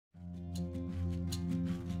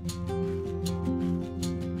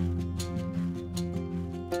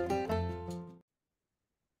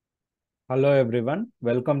Hello everyone,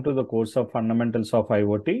 welcome to the course of Fundamentals of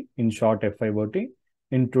IoT, in short FIOT.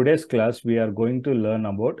 In today's class, we are going to learn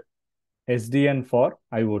about SDN for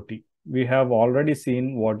IoT. We have already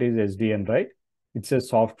seen what is SDN, right? It's a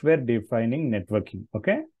software defining networking,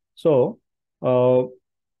 okay? So,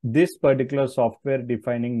 this particular software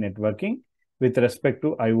defining networking with respect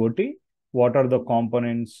to IoT, what are the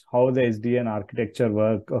components, how the SDN architecture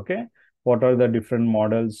work, okay? What are the different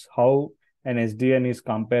models, how an SDN is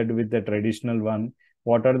compared with the traditional one,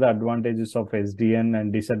 what are the advantages of SDN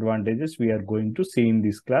and disadvantages we are going to see in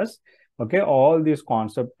this class, okay? All these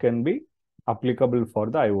concepts can be applicable for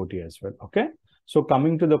the IoT as well, okay? So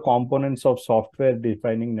coming to the components of software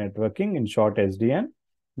defining networking, in short SDN,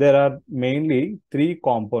 there are mainly three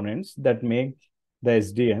components that make the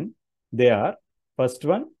SDN. They are, first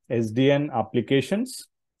one, SDN applications,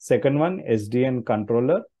 second one, SDN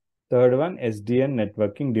controller, third one, SDN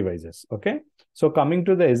networking devices, okay? So coming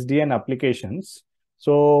to the SDN applications,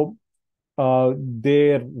 so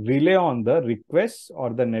they rely on the requests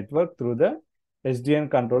or the network through the SDN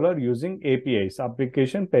controller using APIs,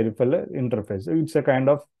 application peripheral interface. It's a kind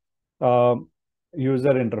of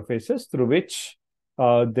user interfaces through which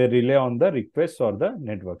they rely on the requests or the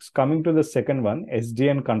networks. Coming to the second one,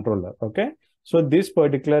 SDN controller, okay? So this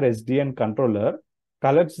particular SDN controller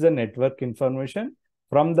collects the network information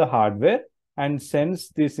from the hardware and sends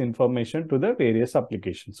this information to the various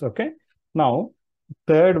applications, okay? Now,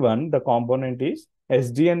 third one, the component is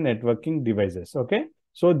SDN networking devices, okay?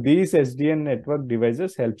 So these SDN network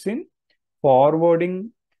devices helps in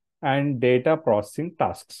forwarding and data processing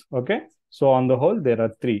tasks, okay? So on the whole, there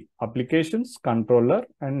are three: applications, controller,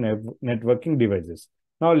 and networking devices.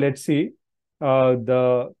 Now let's see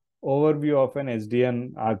the overview of an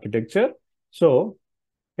SDN architecture. So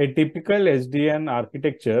a typical SDN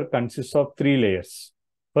architecture consists of three layers.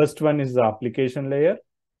 First one is the application layer,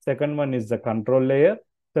 second one is the control layer,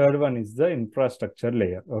 third one is the infrastructure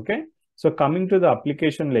layer, okay? So coming to the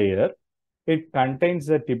application layer, it contains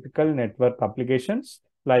the typical network applications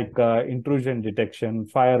like intrusion detection,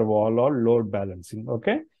 firewall, or load balancing,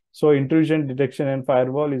 okay? So intrusion detection and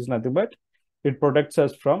firewall is nothing but it protects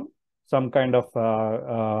us from some kind of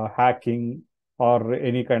hacking or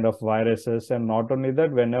any kind of viruses. And not only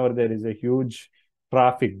that, whenever there is a huge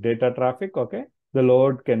data traffic, okay, the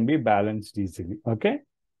load can be balanced easily, okay?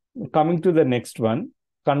 Coming to the next one,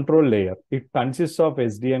 control layer. It consists of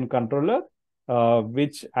SDN controller,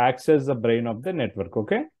 which acts as the brain of the network,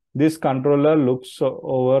 okay? This controller looks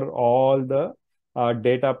over all the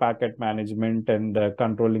data packet management and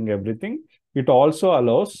controlling everything. It also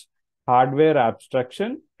allows hardware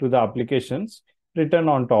abstraction to the applications written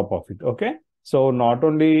on top of it, okay? So not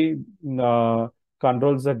only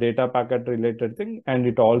controls the data packet related thing, and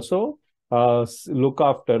it also look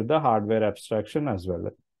after the hardware abstraction as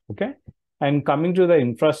well, okay? And coming to the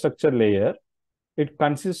infrastructure layer, it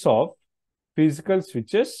consists of physical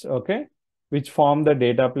switches, okay, which form the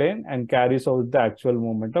data plane and carries out the actual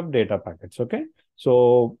movement of data packets, okay?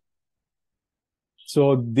 So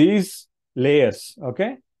these layers,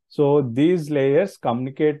 okay, so these layers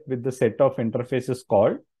communicate with the set of interfaces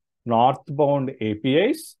called northbound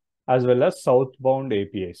APIs as well as southbound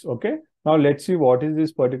APIs, okay? Now let's see what is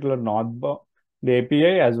this particular northbound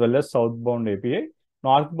API as well as southbound API.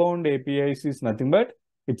 Northbound APIs is nothing but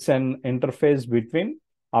it's an interface between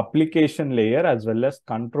application layer as well as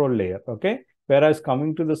control layer, okay? Whereas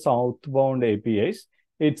coming to the southbound APIs,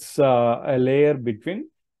 it's a layer between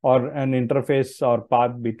or an interface or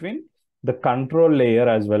path between the control layer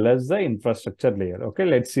as well as the infrastructure layer, okay?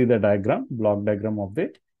 Let's see the diagram, block diagram of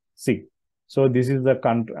it. See, so this is the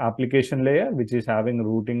application layer, which is having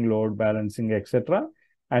routing, load balancing, etc.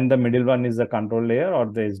 And the middle one is the control layer or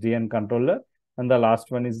the SDN controller. And the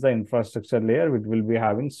last one is the infrastructure layer, which will be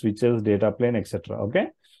having switches, data plane, etc. Okay.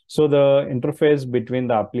 So the interface between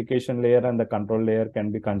the application layer and the control layer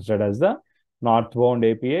can be considered as the northbound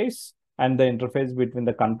APIs, and the interface between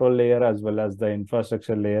the control layer as well as the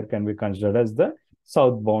infrastructure layer can be considered as the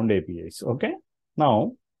southbound APIs. Okay.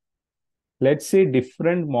 Now, let's see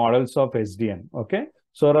different models of SDN. Okay.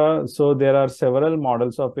 So there are several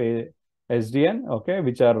models of SDN, okay,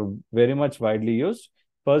 which are very much widely used.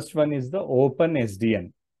 First one is the open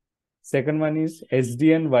SDN. Second one is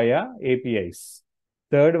SDN via APIs.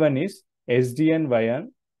 Third one is SDN via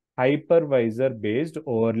hypervisor-based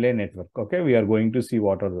overlay network. Okay, we are going to see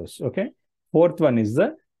what are those. Okay. Fourth one is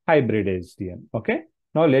the hybrid SDN. Okay.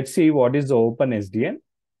 Now let's see what is the open SDN.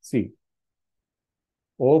 See,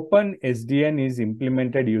 open SDN is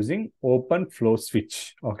implemented using open flow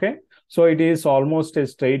switch. Okay. So it is almost a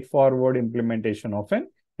straightforward implementation of an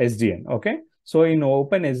SDN. Okay. So in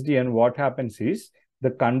open SDN, what happens is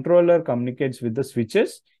the controller communicates with the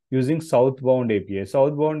switches using southbound API.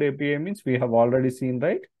 Southbound API means we have already seen,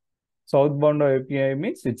 right? Southbound API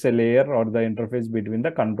means it's a layer or the interface between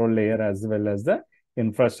the control layer as well as the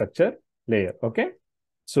infrastructure layer. Okay.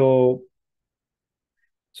 So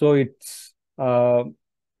it's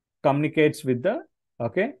communicates with the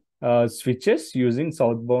switches using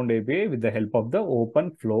southbound API with the help of the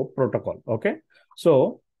Openflow protocol. Okay.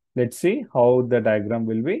 So let's see how the diagram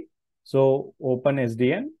will be. So open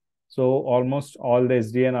SDN. So almost all the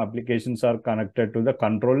SDN applications are connected to the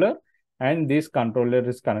controller, and this controller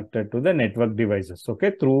is connected to the network devices,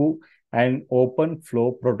 okay, through an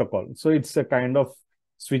Openflow protocol. So it's a kind of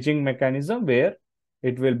switching mechanism where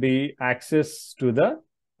it will be access to the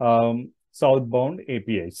southbound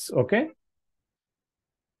APIs, okay.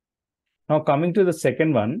 Now coming to the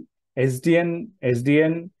second one,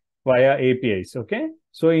 SDN via APIs, okay.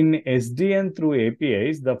 So in SDN through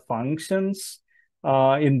APIs, the functions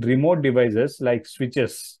in remote devices like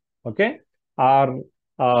switches, okay, are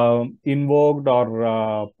invoked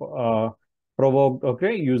or provoked,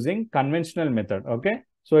 okay, using conventional method, okay.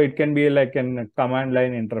 So it can be like a command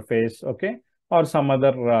line interface, okay, or some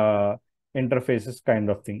other interfaces kind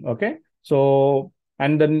of thing, okay. So,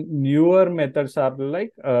 and the newer methods are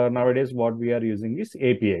like nowadays what we are using is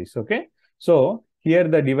APIs, okay. So here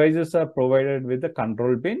the devices are provided with the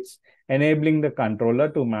control pins, enabling the controller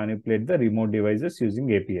to manipulate the remote devices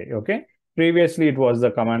using API, okay. Previously, it was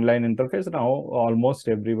the command line interface. Now, almost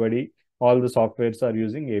everybody, all the softwares are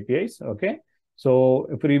using APIs, okay. So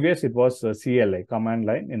previous it was CLI, command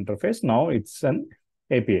line interface. Now it's an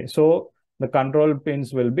API. So the control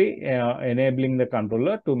pins will be enabling the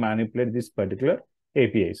controller to manipulate this particular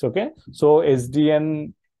APIs, okay. So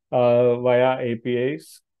SDN via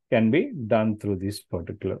APIs can be done through this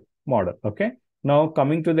particular model, okay. Now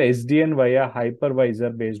coming to the SDN via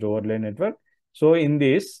hypervisor based overlay network. So in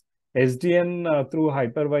this SDN through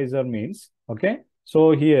hypervisor means, okay,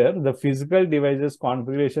 so here the physical devices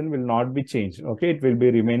configuration will not be changed, okay, it will be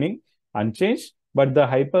remaining unchanged, but the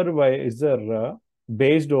hypervisor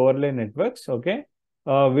based overlay networks, okay,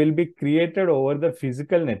 will be created over the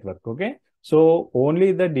physical network, okay. So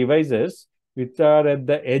only the devices which are at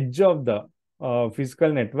the edge of the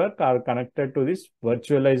physical network are connected to this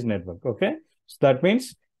virtualized network, okay. So that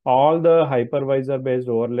means all the hypervisor based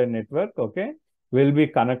overlay network, okay, will be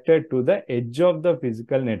connected to the edge of the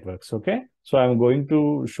physical networks, okay. So I'm going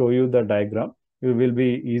to show you the diagram. You will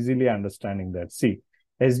be easily understanding that. See,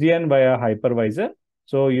 SDN via hypervisor.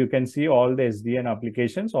 So you can see all the SDN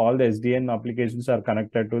applications. All the SDN applications are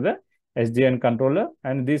connected to the SDN controller,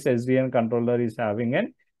 and this SDN controller is having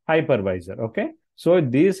an hypervisor, okay. So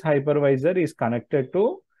this hypervisor is connected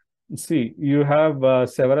to, see, you have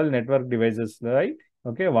several network devices, right?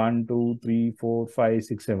 Okay, 1, 2, 3, 4, 5,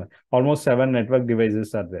 6, 7. Almost 7 network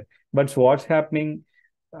devices are there. But what's happening?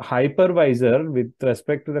 Hypervisor with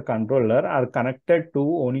respect to the controller are connected to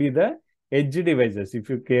only the edge devices. If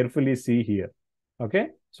you carefully see here, okay.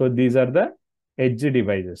 So these are the edge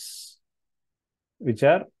devices, which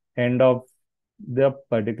are end of the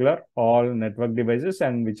particular all network devices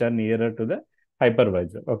and which are nearer to the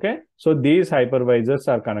hypervisor, okay. So these hypervisors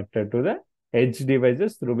are connected to the edge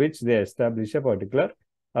devices through which they establish a particular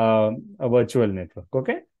a virtual network,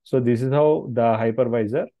 okay. So this is how the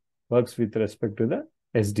hypervisor works with respect to the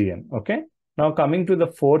SDN, okay. Now coming to the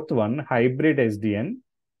fourth one, hybrid SDN.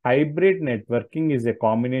 Hybrid networking is a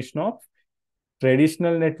combination of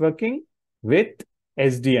traditional networking with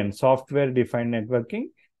SDN, software defined networking,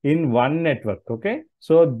 in one network, okay.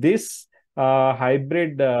 So this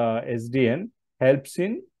hybrid SDN helps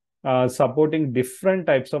in supporting different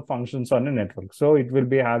types of functions on a network. So it will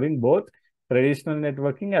be having both traditional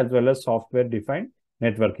networking as well as software defined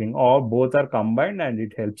networking, or both are combined, and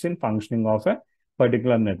it helps in functioning of a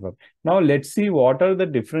particular network. Now let's see what are the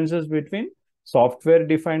differences between software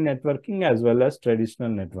defined networking as well as traditional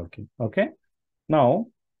networking, okay. Now,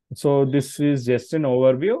 so this is just an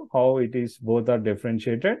overview how it is, both are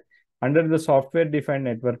differentiated. Under the software defined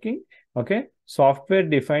networking, okay, software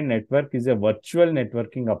defined network is a virtual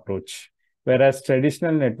networking approach, whereas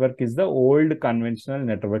traditional network is the old conventional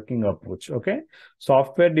networking approach, okay.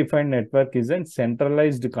 Software defined network is a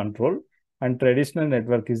centralized control, and traditional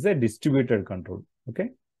network is a distributed control, okay.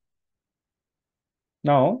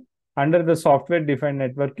 Now, under the software defined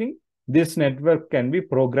networking, this network can be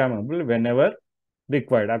programmable whenever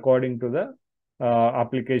required according to the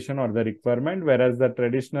application or the requirement, whereas the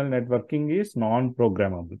traditional networking is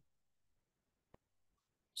non-programmable.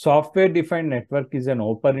 Software defined network is an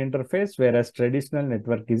open interface, whereas traditional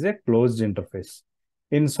network is a closed interface.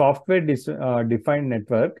 In software defined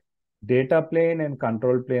network, data plane and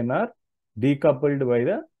control plane are decoupled by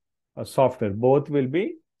the software. Both will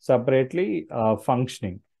be separately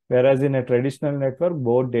functioning. Whereas in a traditional network,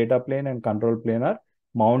 both data plane and control plane are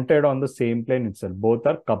mounted on the same plane itself. Both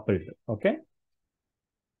are coupled. Okay.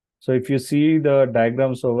 So if you see the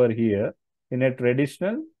diagrams over here, in a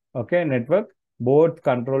traditional network, both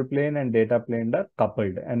control plane and data plane are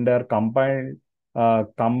coupled and they are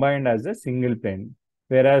combined as a single plane.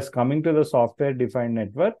 Whereas coming to the software defined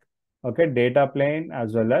network, data plane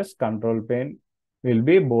as well as control plane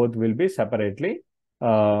both will be separately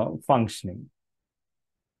functioning.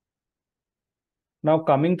 Now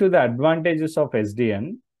coming to the advantages of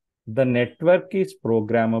SDN, the network is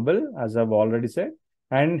programmable, as I've already said,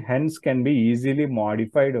 and hence can be easily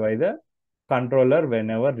modified by the controller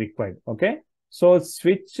whenever required. Okay. So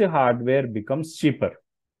switch hardware becomes cheaper.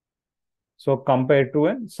 So compared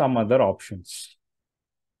to some other options.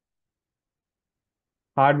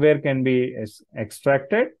 Hardware can be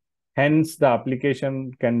extracted. Hence the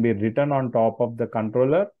application can be written on top of the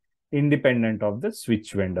controller independent of the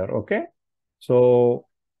switch vendor. Okay. So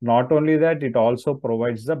not only that, it also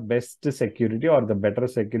provides the best security or the better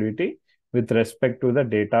security with respect to the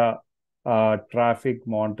data traffic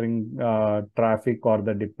monitoring, traffic or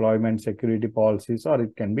the deployment security policies, or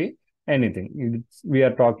it can be anything. We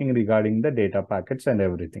are talking regarding the data packets and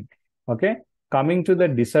everything. Okay. Coming to the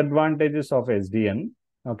disadvantages of SDN.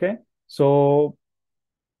 Okay. So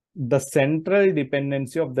the central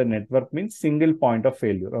dependency of the network means single point of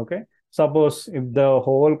failure. Okay. Suppose if the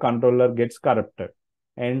whole controller gets corrupted,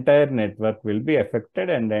 entire network will be affected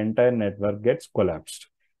and the entire network gets collapsed.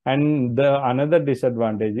 And the another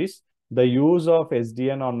disadvantage is the use of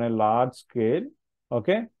SDN on a large scale,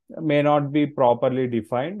 may not be properly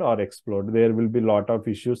defined or explored. There will be a lot of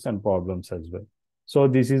issues and problems as well. So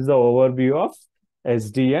this is the overview of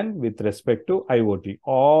SDN with respect to IoT.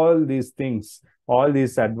 All these things, all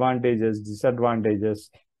these advantages, disadvantages,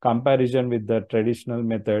 comparison with the traditional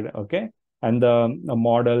method, and the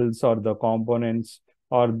models or the components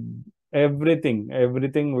or everything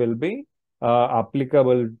will be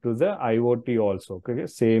applicable to the IoT also. Okay,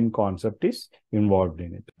 same concept is involved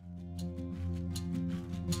in it.